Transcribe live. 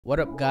What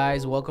up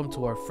guys, welcome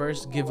to our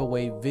first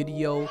giveaway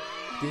video.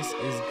 This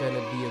is gonna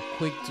be a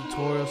quick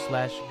tutorial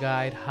slash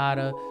guide how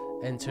to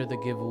enter the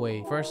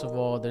giveaway. First of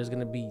all, there's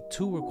gonna be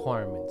two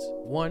requirements.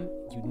 One,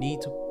 you need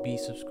to be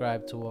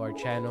subscribed to our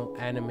channel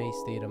Anime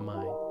State of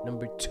Mind.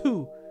 Number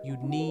two, you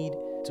need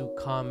to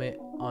comment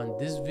on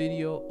this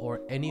video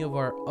or any of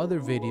our other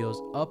videos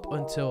up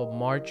until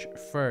March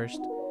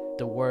 1st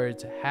the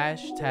words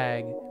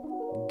hashtag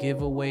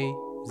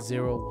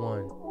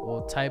giveaway01.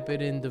 We'll type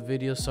it in the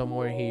video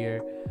somewhere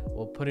here.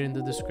 We'll put it in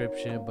the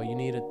description, but you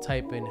need to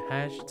type in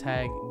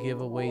hashtag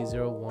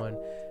giveaway01,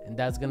 and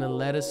that's gonna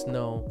let us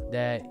know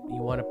that you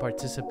want to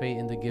participate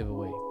in the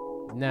giveaway.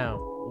 Now,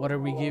 what are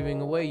we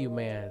giving away, you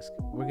may ask?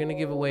 We're gonna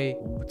give away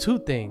two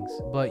things,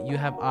 but you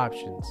have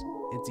options.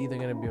 It's either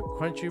gonna be a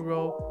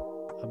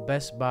Crunchyroll, a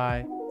Best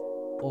Buy,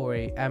 or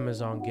a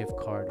Amazon gift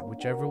card,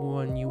 whichever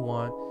one you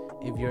want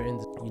if you're in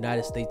the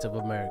United States of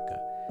America.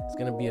 It's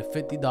gonna be a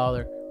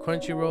 $50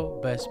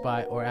 Crunchyroll, Best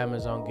Buy, or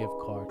Amazon gift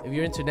card. If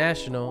you're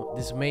international,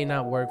 this may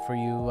not work for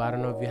you. I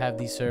don't know if you have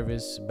these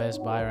services,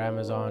 Best Buy or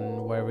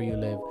Amazon, wherever you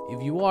live.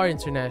 If you are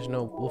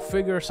international, we'll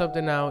figure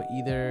something out,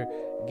 either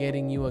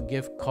getting you a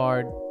gift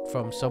card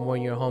from somewhere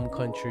in your home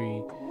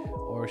country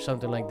or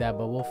something like that,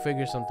 but we'll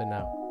figure something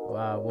out.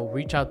 We'll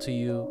reach out to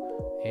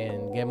you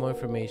and get more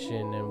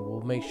information, and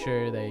we'll make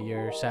sure that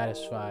you're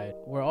satisfied.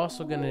 We're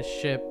also gonna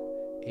ship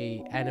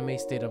a Anime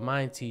State of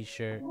Mind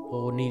t-shirt.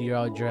 We'll need your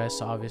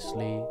address,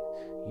 obviously,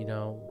 you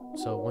know,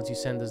 so once you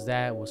send us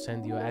that, we'll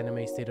send you an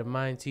Anime State of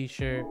Mind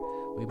t-shirt.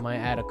 We might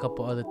add a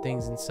couple other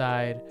things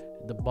inside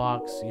the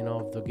box, you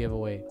know, of the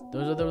giveaway.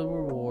 Those are the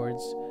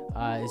rewards.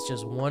 It's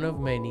just one of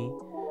many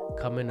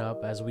coming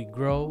up. As we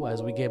grow,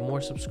 as we get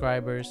more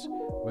subscribers,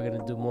 we're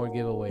gonna do more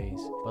giveaways.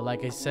 But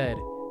like I said,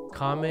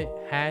 comment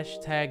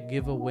hashtag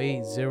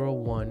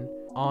giveaway01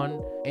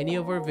 on any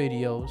of our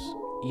videos,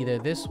 either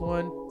this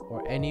one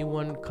or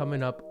anyone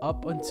coming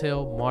up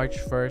until March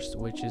 1st,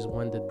 which is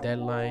when the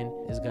deadline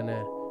is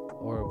gonna,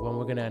 or when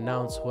we're gonna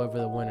announce whoever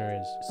the winner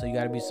is. So you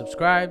gotta be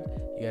subscribed,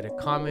 you gotta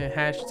comment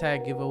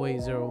hashtag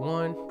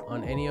giveaway01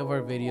 on any of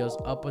our videos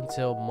up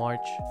until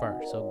March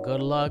 1st. So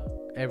good luck,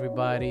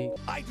 everybody.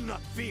 I do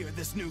not fear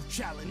this new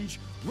challenge.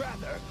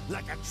 Rather,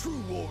 like a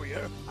true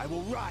warrior, I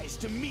will rise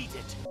to meet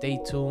it. Stay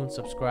tuned,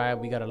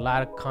 subscribe. We got a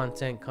lot of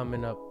content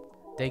coming up.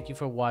 Thank you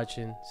for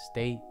watching.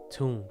 Stay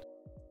tuned.